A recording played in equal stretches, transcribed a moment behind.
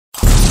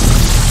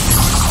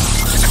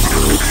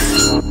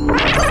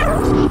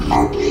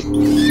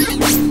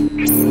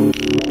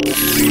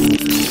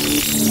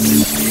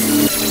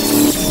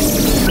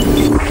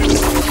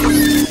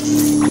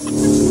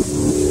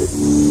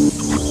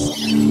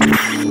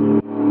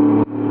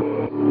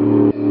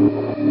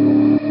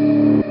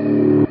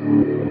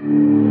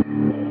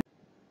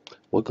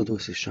Welcome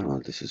to this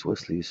channel. This is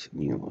Wesley's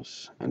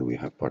News, and we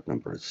have part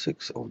number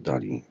 6 of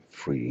DALI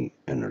free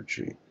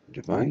energy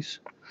device.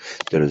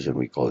 The reason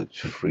we call it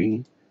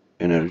free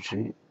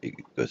energy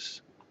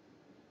because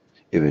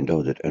even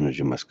though that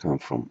energy must come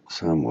from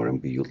somewhere and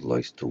be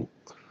utilized to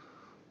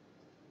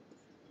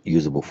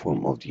usable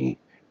form of the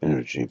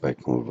energy by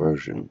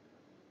conversion,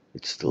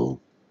 it's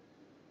still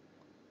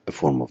a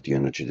form of the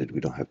energy that we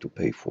don't have to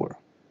pay for.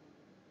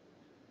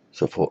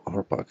 So for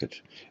our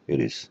pocket, it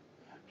is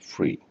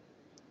free.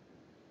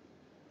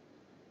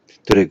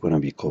 Today we're going to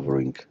be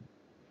covering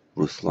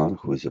Ruslan,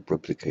 who is a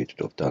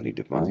replicator of DALI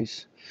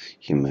device.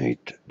 He made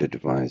the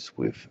device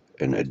with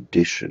an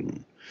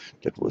addition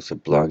that was a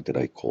block that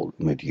I called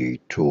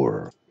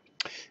mediator.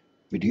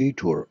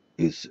 Mediator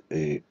is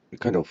a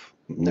kind of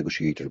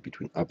negotiator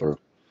between upper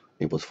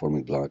impulse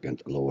forming block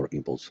and lower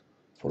impulse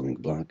forming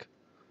block.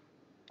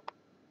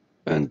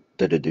 And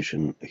that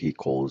addition he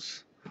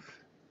calls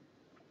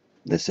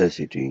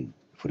necessity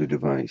for the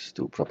device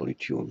to properly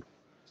tune.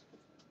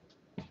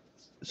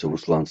 So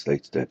Ruslan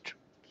states that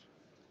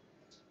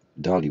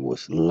DALI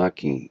was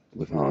lucky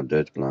without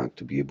that block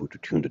to be able to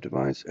tune the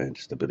device, and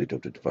stability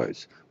of the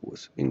device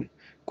was in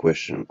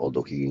question,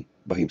 although he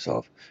by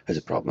himself has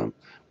a problem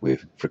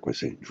with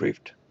frequency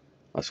drift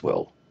as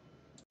well.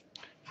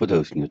 For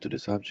those new to the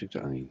subject,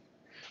 I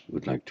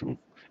would like to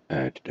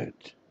add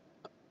that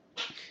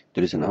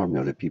there is an army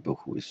of the people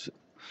who is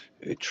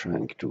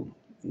trying to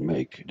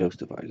make those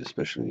devices,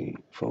 especially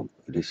from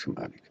this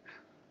schematic,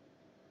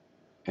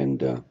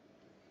 and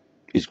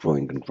is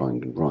growing and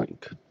growing and growing.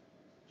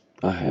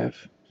 I have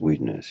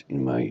witnessed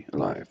in my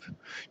life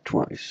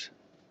twice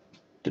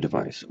the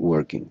device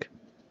working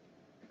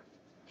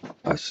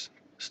as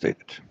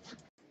stated.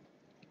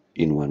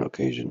 In one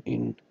occasion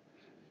in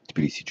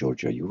Tbilisi,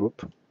 Georgia,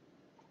 Europe,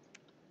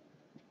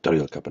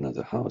 Daryl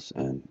Kapanaz's house,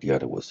 and the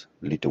other was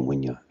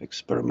Lithuania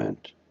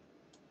experiment.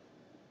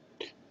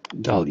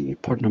 DALI,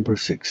 part number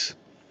 6.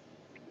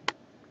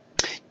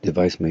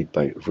 Device made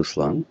by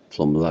Ruslan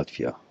from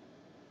Latvia,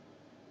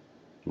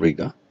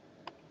 Riga,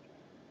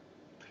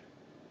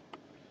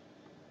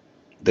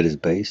 that is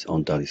based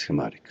on DALI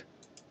schematic.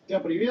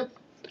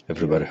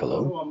 Everybody,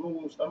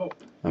 hello.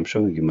 I'm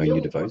showing you my new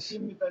device.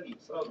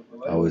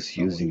 I was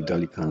using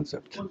DALI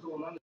concept.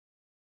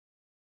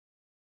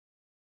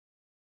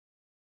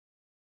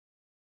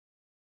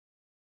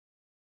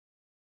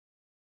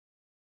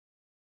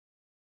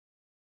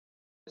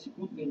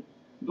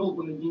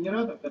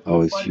 I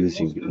was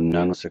using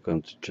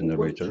nanosecond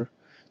generator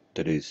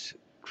that is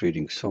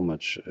creating so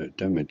much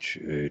damage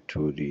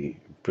to the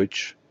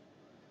bridge.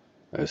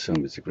 I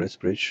assume it's a grass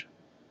bridge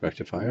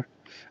rectifier,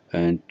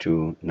 and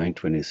to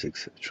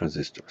 926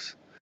 transistors.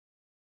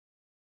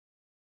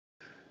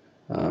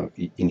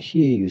 In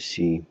here you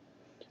see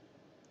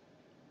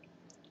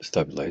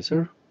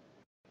stabilizer,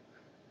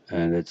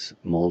 and it's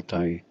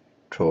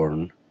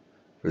multi-turn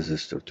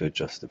resistor to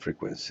adjust the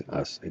frequency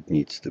as it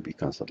needs to be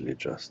constantly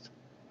adjusted.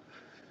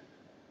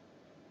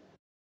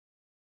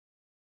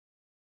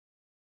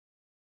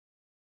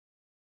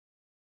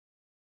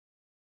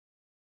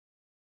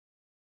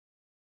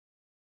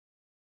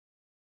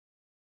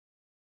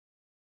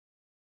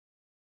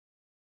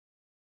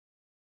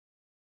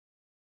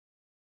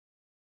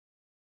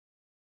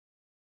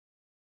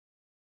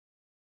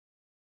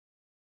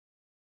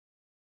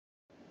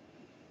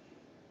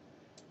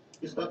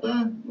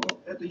 Частота, но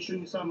это еще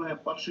не самое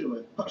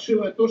паршивое.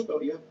 Паршивое то,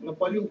 что я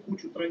напалил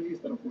кучу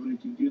транзисторов уже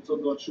этих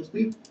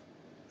 926.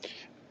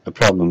 The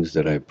problem is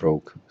that I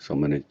broke so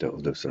many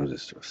of those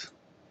transistors.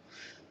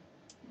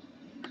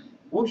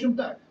 В общем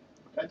так,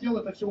 хотел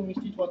это все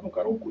уместить в одну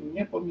коробку,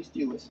 не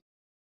поместилось.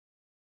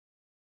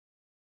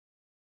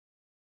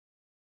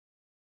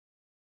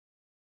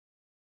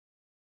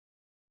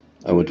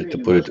 I wanted to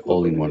put it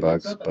all in one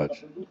box, but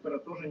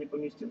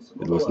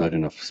it was not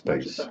enough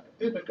space.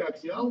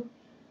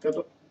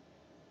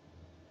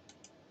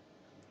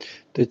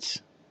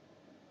 This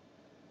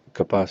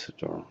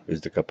capacitor is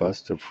the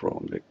capacitor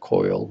from the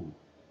coil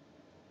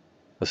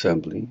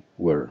assembly,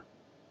 where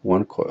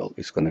one coil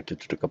is connected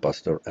to the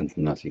capacitor and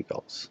nothing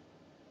else.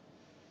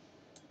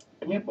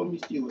 Не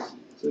поместилось.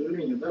 К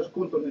сожалению, даже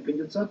контурный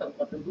конденсатор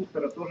от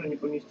индуктора тоже не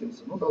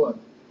поместился. Ну да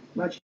ладно.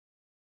 Значит,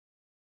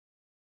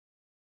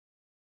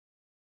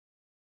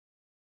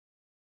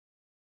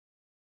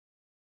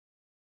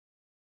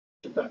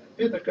 так,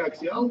 это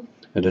коаксиал,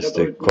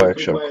 который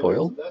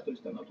coil. Да, то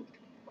есть она тут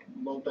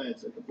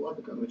болтается, эта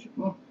плата, короче.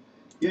 Ну,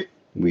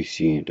 we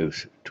see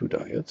those two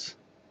diodes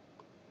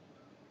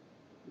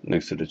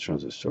next to the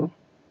transistor.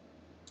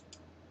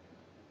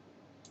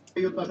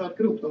 Я ее даже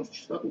открыл, потому что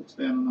частоту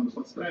постоянно надо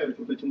подстраивать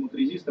вот этим вот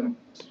резистором.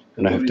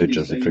 And I have to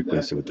adjust the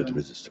frequency with that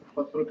resistor.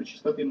 Подстройка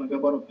частоты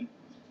многооборотной.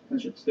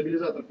 Значит,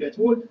 стабилизатор 5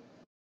 вольт.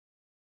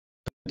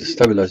 The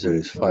stabilizer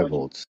is 5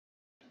 volts.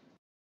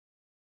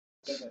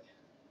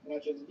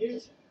 Значит,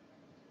 здесь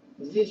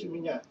у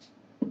меня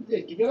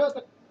здесь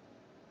генератор.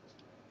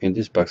 In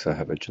this box I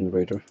have a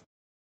generator.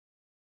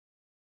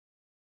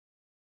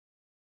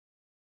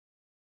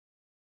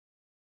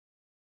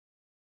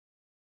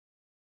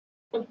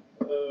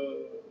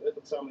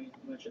 этот самый,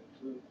 значит,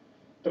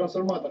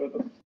 трансформатор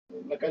этот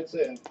на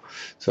кольце.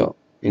 So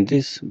in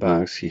this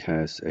box he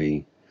has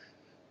a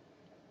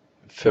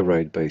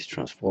ferrite-based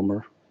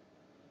transformer.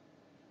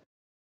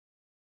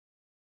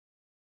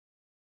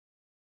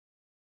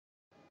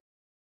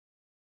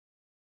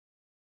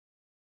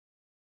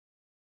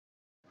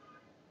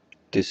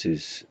 This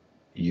is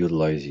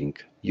utilizing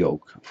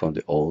yoke from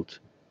the old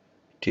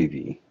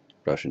TV,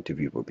 Russian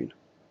TV bobine.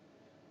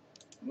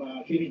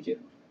 На феррите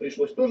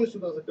пришлось тоже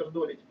сюда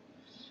запердолить.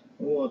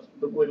 Вот,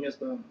 другое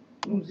место.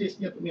 Ну, здесь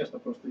нет места,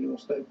 просто его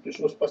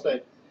пришлось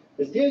поставить.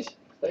 Здесь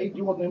стоит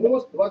диодный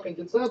мост, два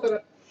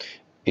конденсатора.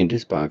 In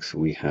this box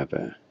we have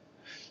a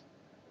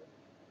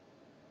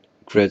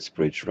Gratz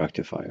bridge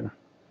rectifier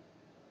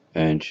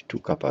and two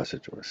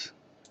capacitors.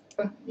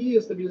 И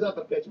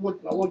стабилизатор 5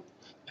 вольт на логике.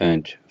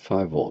 And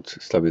 5 volts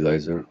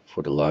stabilizer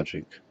for the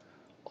logic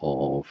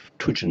of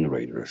two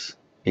generators,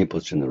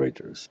 impulse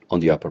generators on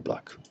the upper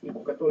block.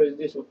 Которые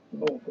здесь вот,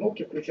 ну,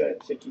 кнопки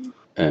включают всякие.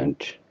 And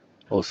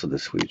also the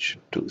switch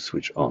to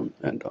switch on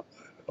and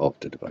off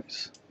the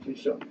device. И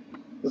все.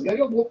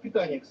 Сгорел блок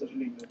питания, к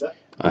сожалению, да?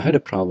 I had a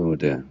problem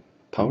with the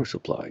power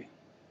supply,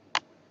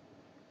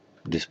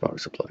 this power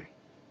supply.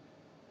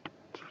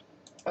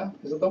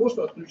 Из-за того,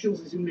 что отключил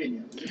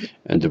заземление.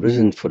 And the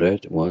reason for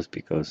that was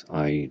because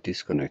I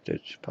disconnected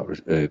power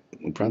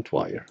ground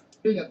wire.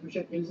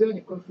 Отключать нельзя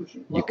ни в коем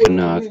случае. You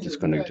cannot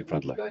disconnect the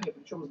ground line.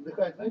 Причем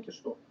вздыхает, знаете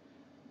что?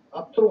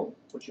 Аптрон.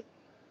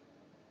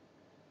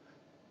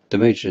 The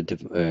major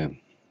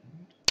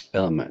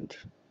element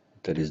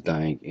that is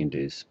dying in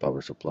this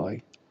power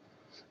supply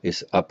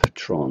is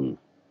uptron.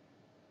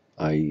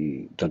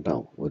 I don't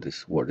know what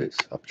this word is,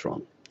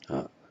 uptron.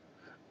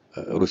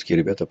 Русские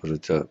ребята,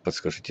 пожалуйста,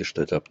 подскажите,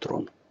 что это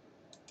аптрон.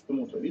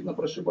 Почему-то, видно,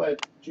 прошибает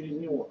через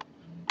него.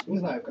 Не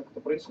знаю, как это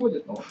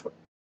происходит, но...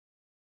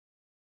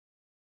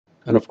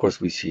 And of course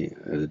we see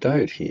the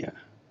diode here.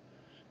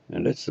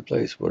 And that's the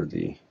place where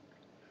the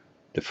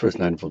first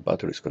 9-volt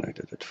battery is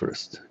connected at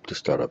first to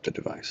start up the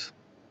device.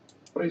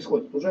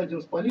 Происходит. Уже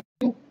один спалил,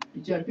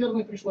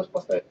 5-амперный пришлось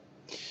поставить.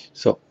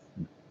 So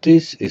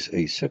this is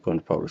a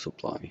second power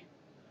supply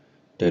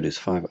that is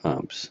 5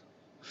 amps.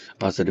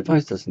 As the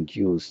device doesn't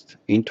use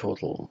in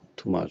total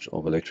too much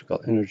of electrical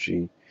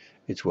energy,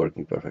 it's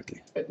working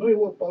perfectly. Но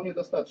его вполне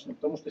достаточно,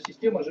 потому что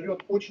система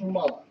жрет очень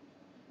мало.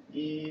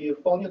 И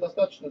вполне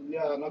достаточно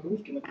для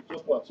нагрузки на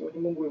 500 Вт.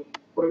 Сегодня мы будем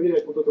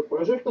проверять вот этот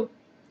прожектор.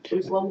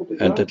 Пресловутый.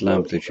 And that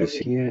lamp that you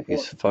see here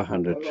is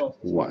 500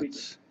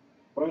 watts.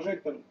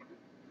 Прожектор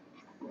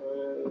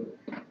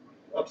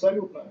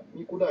абсолютно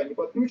никуда не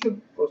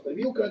подключен, просто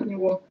вилка от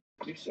него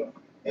и все.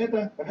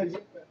 Это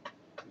розетка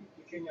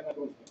включения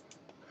нагрузки.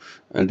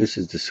 And this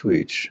is the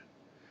switch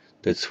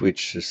that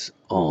switches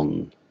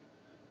on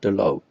the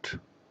load.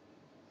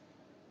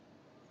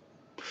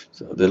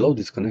 So the load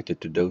is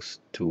connected to those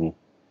two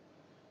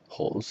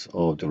holes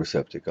of the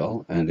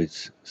receptacle and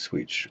it's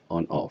switch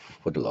on off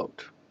for the load.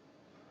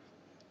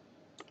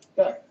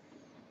 Так,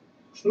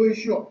 что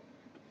еще?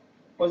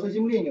 По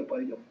заземлению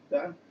пойдем,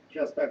 да?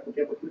 Сейчас так вот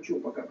я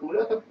подключу пока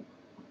аккумулятор.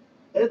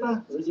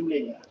 Это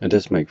заземление. And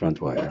that's my ground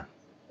wire.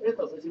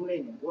 Это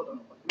заземление. Вот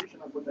оно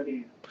подключено к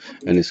батарее.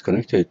 And it's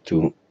connected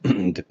to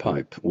the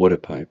pipe, water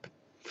pipe.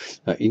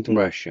 In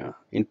Russia,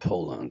 in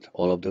Poland,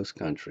 all of those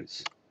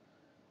countries,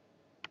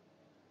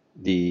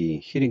 the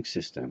heating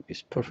system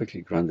is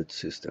perfectly grounded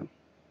system,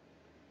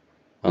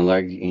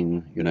 unlike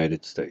in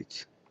United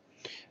States.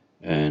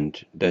 And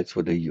that's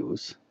what they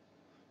use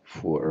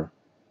for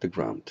the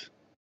ground.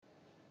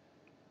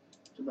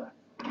 Сюда.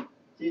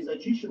 Здесь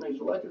зачищено, и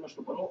желательно,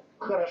 чтобы оно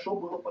хорошо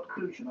было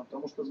подключено,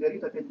 потому что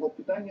сгорит опять блок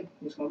питания,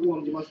 не смогу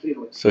вам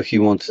демонстрировать. So he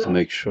wants to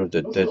make sure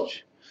that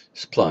that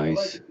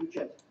splice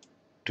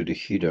to the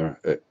heater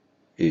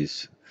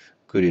is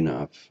good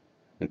enough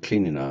and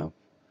clean enough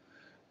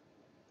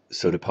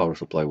so the power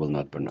supply will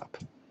not burn up.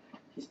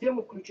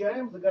 Систему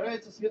включаем,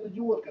 загорается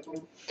светодиод,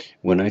 который...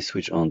 When I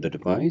switch on the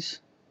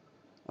device,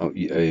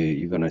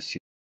 you're gonna see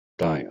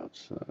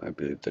diodes. I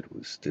believe that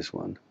was this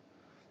one.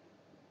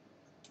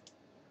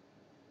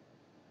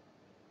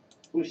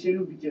 Вы все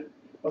любите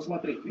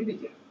посмотреть,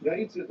 видите?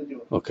 Горит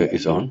светодиод. Okay,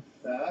 it's on.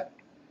 Так,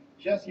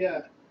 сейчас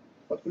я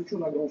подключу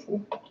нагрузку.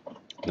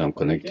 Now I'm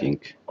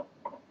connecting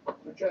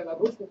Включаю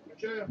нагрузку,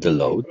 включаю... the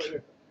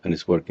load, and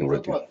it's working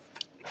right now.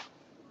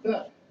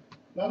 Да,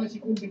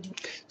 наносекунды.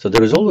 So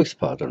there is always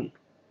pattern.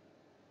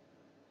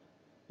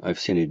 I've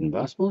seen it in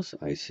Basmos,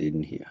 I see it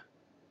in here.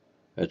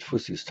 At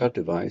first you start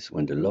device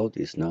when the load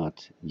is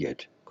not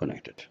yet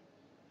connected.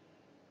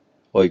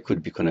 Or it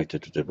could be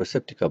connected to the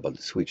receptacle, but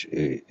the switch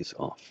is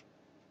off.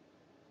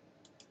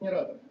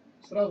 Генератор.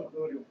 Сразу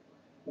говорю,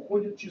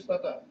 уходит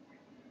частота.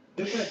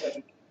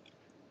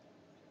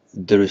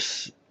 There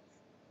is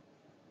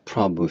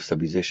problem with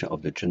stabilization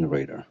of the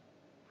generator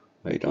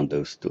made on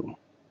those two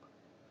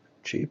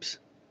chips.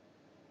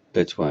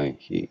 That's why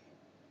he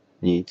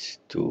needs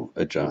to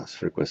adjust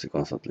frequency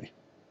constantly.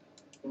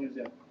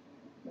 Нельзя.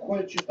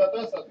 Уходит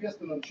частота,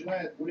 соответственно,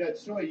 начинает гулять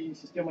все, и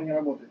система не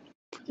работает.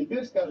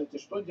 Теперь скажите,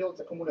 что делать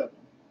с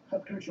аккумулятором?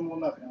 Отключим его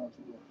нахрен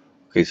отсюда.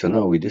 Okay, so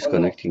now we're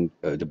disconnecting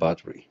the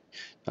battery.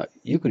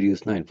 You could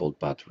use 9-volt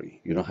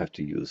battery. You don't have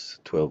to use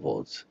 12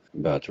 volts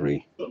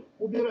battery.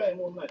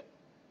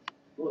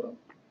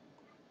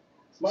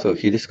 So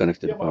he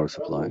disconnected the power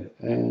supply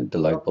and the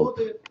light bulb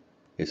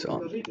is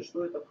on.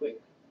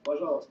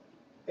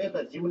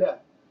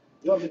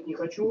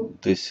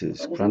 This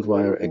is ground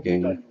wire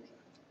again.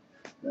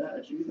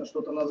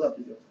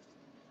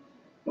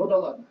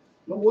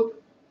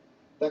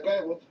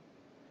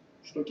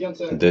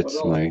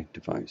 That's my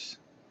device.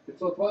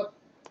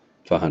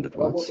 500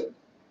 watts.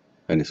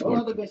 And it's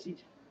working.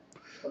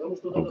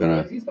 I'm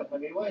gonna...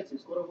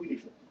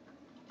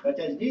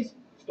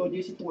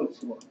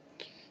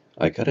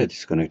 I gotta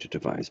disconnect the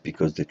device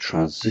because the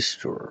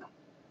transistor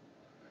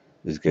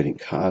is getting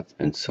hot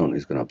and soon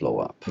it's gonna blow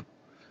up.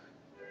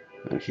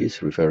 And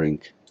he's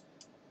referring...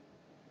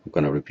 I'm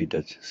gonna repeat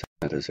that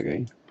sentence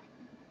again.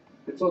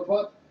 500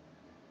 ватт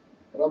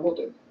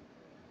работает.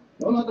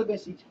 Но надо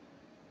гасить,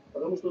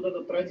 потому что вот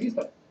этот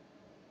транзистор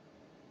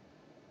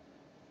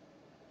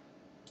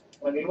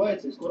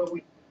нагревается и скоро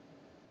вылетит.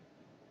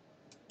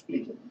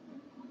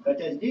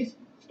 Хотя здесь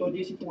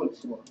 110 вольт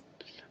всего.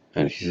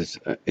 And he says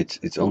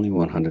it's only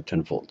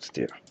 110 volts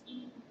there.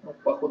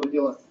 По ходу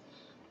дела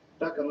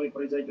так оно и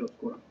произойдет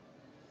скоро.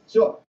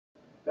 Все.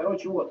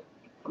 Короче, вот.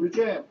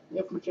 Включаем,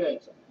 не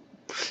включается.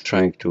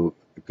 Trying to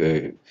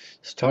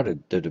start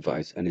the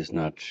device and it's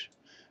not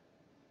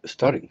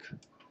starting.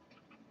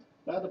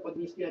 Надо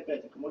поднести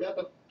опять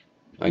аккумулятор.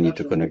 I need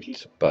to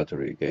connect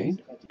battery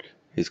again.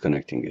 He's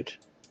connecting it.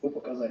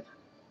 Показать.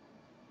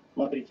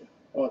 Смотрите.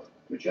 Вот.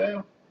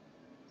 Включаю.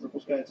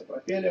 Запускается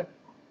пропеллер.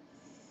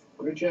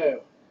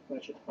 Включаю.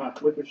 Значит,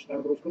 выключить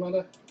нагрузку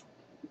надо.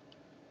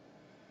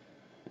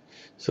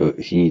 So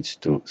he needs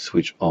to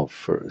switch off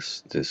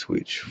first the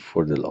switch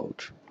for the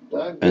load.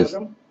 Так,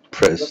 and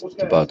press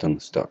the button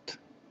start.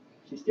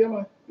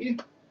 Система и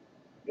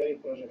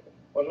горит прожектор.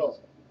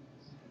 Пожалуйста.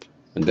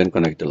 And then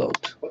connect the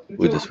load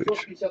with the switch.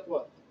 550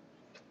 ватт.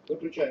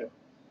 Выключаю.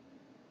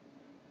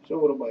 Все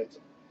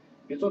вырубается.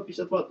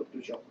 550 ватт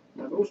подключал.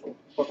 Нагрузку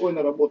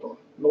спокойно работала.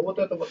 Но вот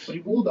эта вот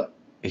приблуда.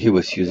 He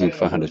was using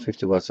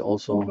 550 watts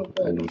also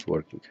and it was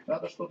working.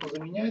 Надо что-то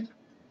заменять.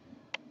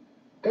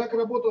 Как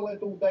работало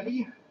это у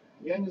Дали,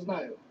 я не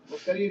знаю. Но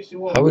скорее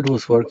всего. How it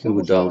was working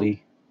with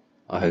Dali,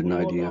 I had no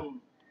idea.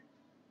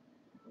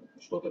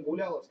 Что-то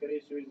гуляло,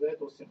 скорее всего, из-за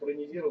этого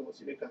синхронизировалось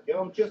или как. Я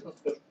вам честно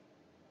скажу.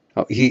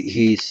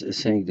 He's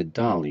saying that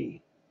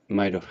Dali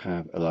might have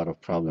had a lot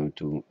of problem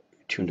to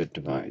tune the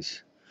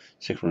device,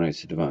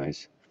 synchronize the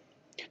device.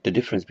 The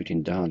difference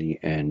between Dali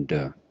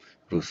and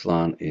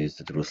Ruslan is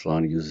that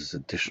Ruslan uses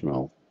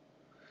additional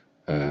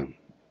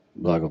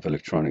block of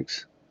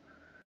electronics.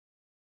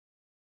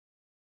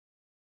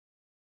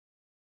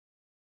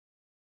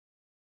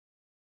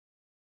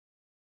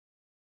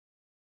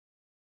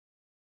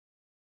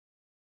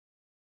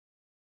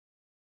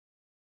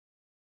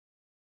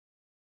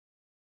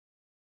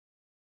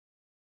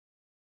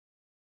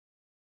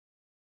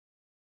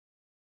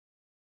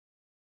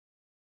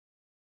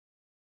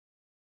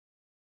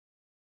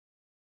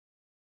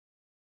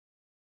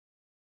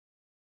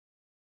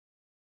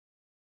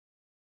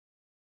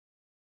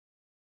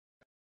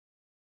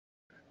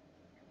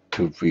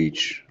 To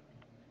reach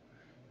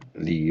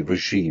the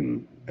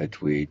regime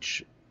at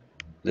which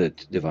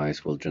that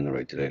device will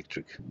generate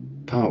electric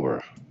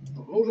power.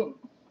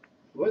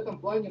 В этом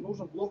плане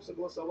нужен блок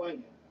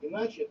согласования.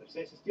 Иначе эта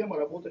вся система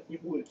работать не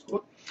будет.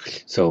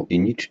 So you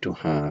need to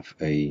have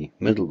a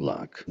middle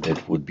block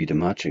that would be the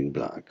matching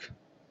block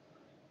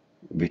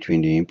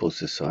between the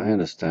impulses. So I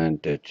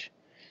understand that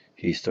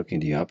he's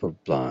talking the upper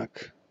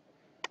block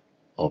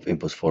of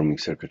impulse forming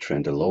circuitry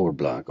and the lower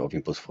block of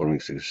impulse forming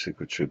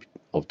circuitry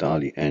of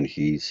Dali, and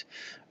he's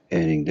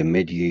adding the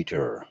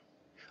mediator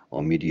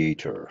or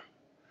mediator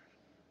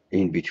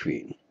in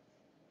between.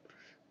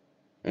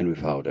 And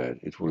without that,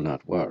 it will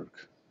not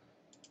work.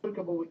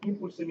 Сколько бы вы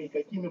импульсами,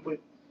 какими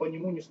бы по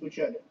нему не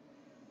стучали,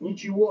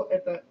 ничего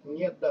это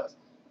не даст.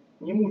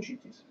 Не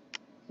мучайтесь.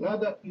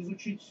 Надо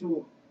изучить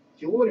всю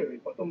теорию и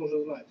потом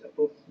уже знать. А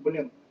то,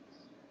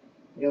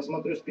 я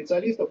смотрю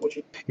специалистов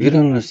очень... If you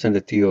don't understand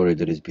the theory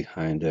that is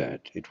behind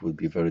that, it would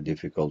be very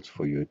difficult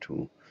for you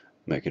to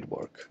make it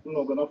work.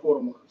 Много на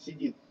форумах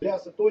сидит.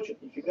 Лясы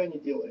точит, нифига не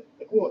делает.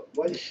 Так вот,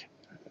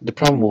 The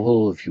problem with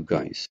all of you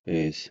guys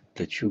is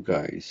that you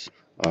guys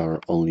are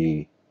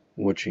only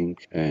watching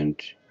and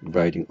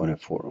writing on the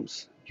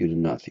forums. You do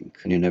nothing,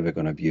 and you're never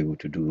gonna be able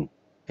to do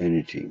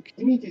anything.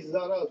 Возьмитесь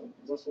за разум,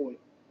 за свой.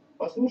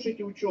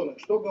 Послушайте ученых,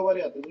 что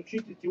говорят,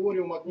 изучите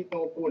теорию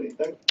магнитного поля.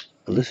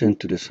 Listen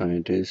to the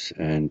scientists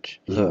and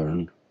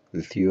learn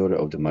the theory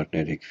of the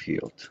magnetic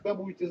field. Когда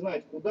будете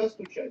знать, куда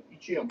стучать и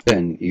чем.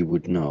 Then you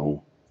would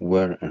know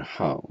where and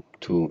how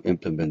to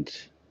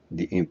implement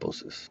the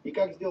impulses. И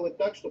как сделать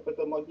так, чтобы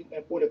это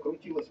магнитное поле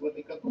крутилось в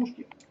этой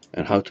катушке.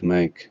 And how to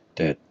make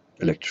that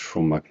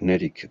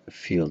electromagnetic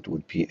field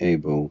would be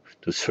able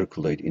to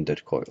circulate in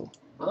that coil.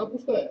 Она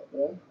пустая,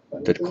 да?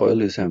 That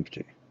coil is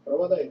empty.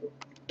 Провода идут.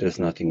 There's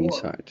nothing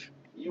inside.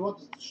 И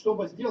вот,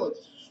 чтобы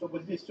сделать, чтобы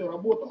здесь все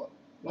работало,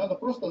 Надо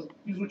просто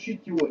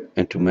изучить теорию.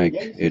 And to make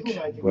Я не сижу it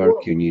на этих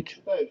work, форумах you и need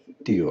читаю всю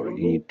эту theory. You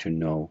ерунду. need to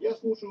know Я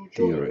слушаю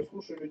ученых, theory. я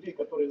слушаю людей,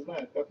 которые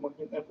знают, как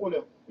магнитное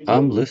поле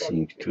I'm идет,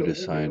 listening как to the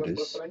этот бублик scientists,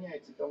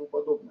 распространяется и тому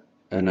подобное.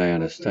 and I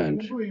Так что understand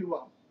рекомендую и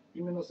вам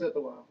именно с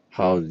этого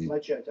how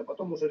начать, а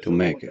потом уже to все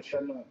make думать it.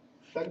 остальное.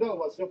 Тогда у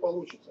вас все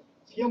получится.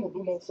 Схему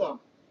думал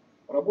сам.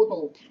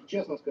 Работал,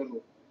 честно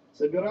скажу.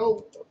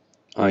 Собирал,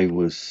 I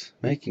was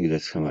making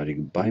that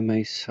schematic by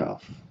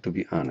myself, to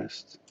be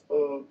honest.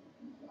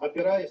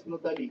 опираясь на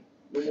Дали.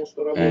 Думал,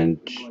 что And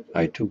работает.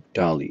 I took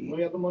DALI Но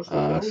я думаю, что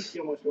вторую as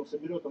схему, если он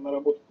соберет, она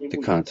работать не the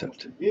будет. Потому concept.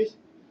 что здесь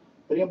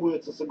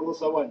требуется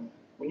согласование.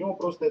 У него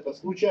просто это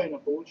случайно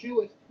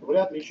получилось,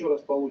 вряд ли еще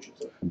раз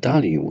получится.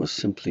 DALI was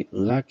simply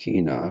lucky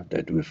enough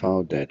that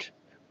without that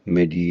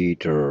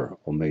mediator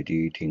or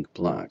mediating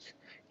plug,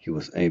 he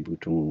was able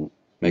to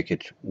make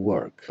it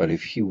work. But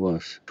if he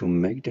was to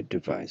make the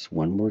device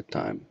one more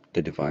time,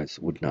 the device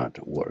would not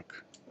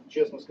work.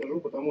 Честно скажу,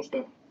 потому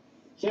что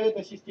вся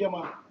эта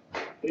система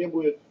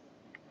требует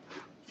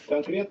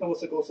конкретного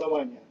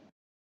согласования.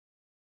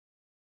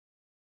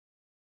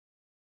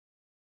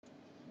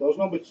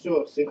 Должно быть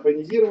все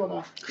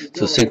синхронизировано.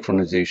 So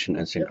synchronization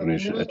and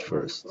synchronization at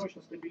first.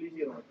 Срочно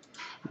стабилизировать.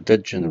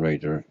 That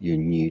generator, you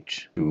need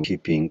to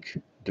keeping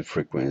the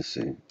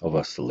frequency of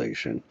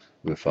oscillation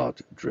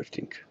without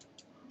drifting.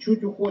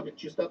 Чуть уходит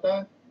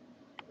частота,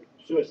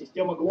 все,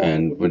 система глохнет.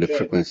 And when the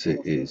frequency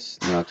is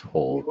not Не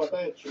hold,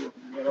 хватает чего-то,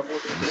 не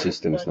работает. the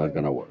system is not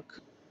gonna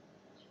work.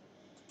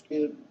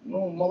 И,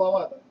 ну,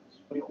 маловато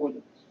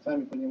приходит,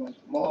 сами понимаете,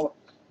 маловато.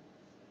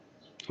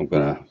 I'm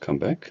gonna come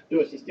back.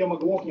 Все, система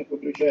глохнет,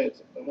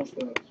 выключается, потому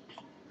что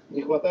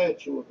не хватает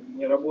чего-то,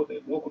 не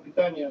работает. Блоку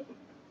питания.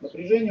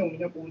 Напряжение у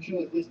меня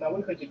получилось здесь на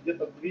выходе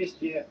где-то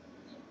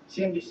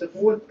 270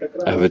 вольт. Как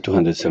раз I have a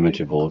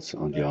 270 volts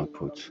on the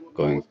output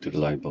going to the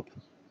light bulb.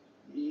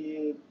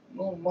 И,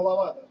 ну,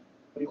 маловато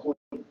приходит,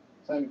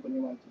 сами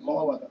понимаете,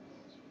 маловато.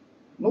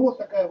 Ну, вот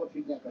такая вот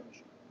фигня,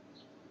 короче,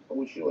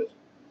 получилась.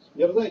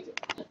 Дерзайте.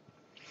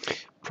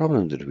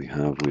 Problem that we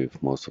have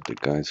with most of the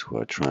guys who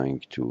are trying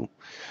to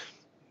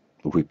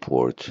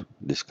report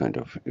this kind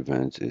of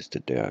events is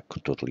that they are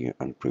totally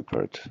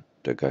unprepared.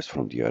 The guys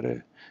from the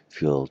other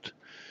field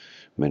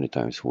many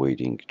times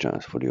waiting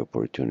just for the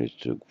opportunity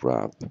to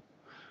grab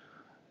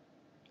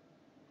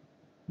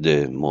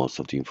the most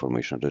of the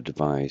information on the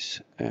device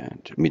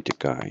and meet the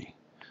guy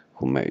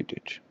who made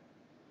it.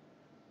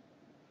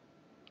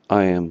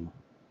 I am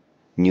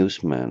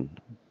newsman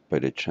by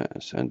the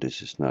chance, and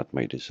this is not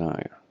my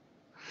desire.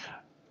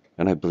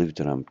 And I believe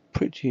that I'm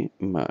pretty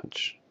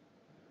much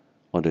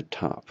on the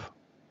top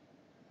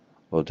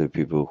of the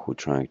people who are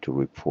trying to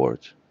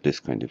report this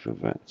kind of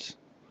events.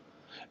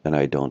 And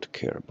I don't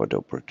care about the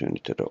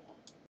opportunity at all.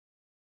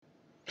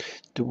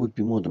 There would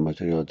be more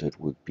material that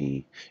would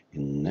be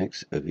in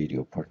next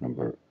video, part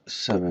number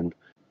 7.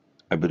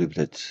 I believe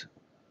that's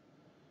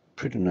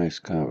pretty nice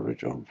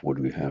coverage of what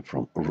we have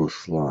from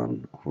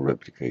Ruslan, who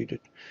replicated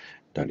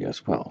DALI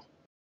as well.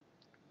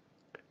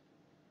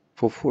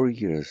 For 4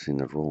 years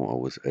in a row, I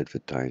was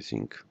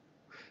advertising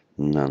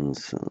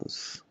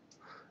nonsense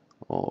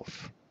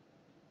of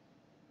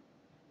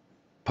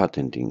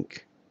patenting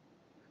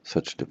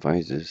such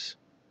devices,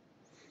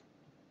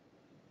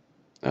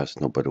 as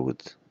nobody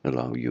would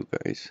allow you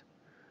guys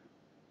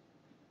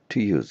to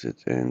use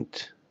it and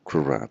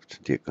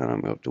corrupt the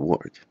economy of the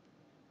world.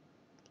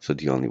 So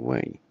the only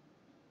way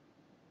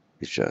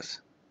is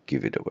just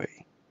give it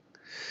away.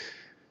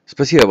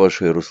 Спасибо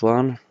большое,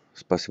 Руслан.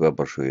 Спасибо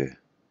большое.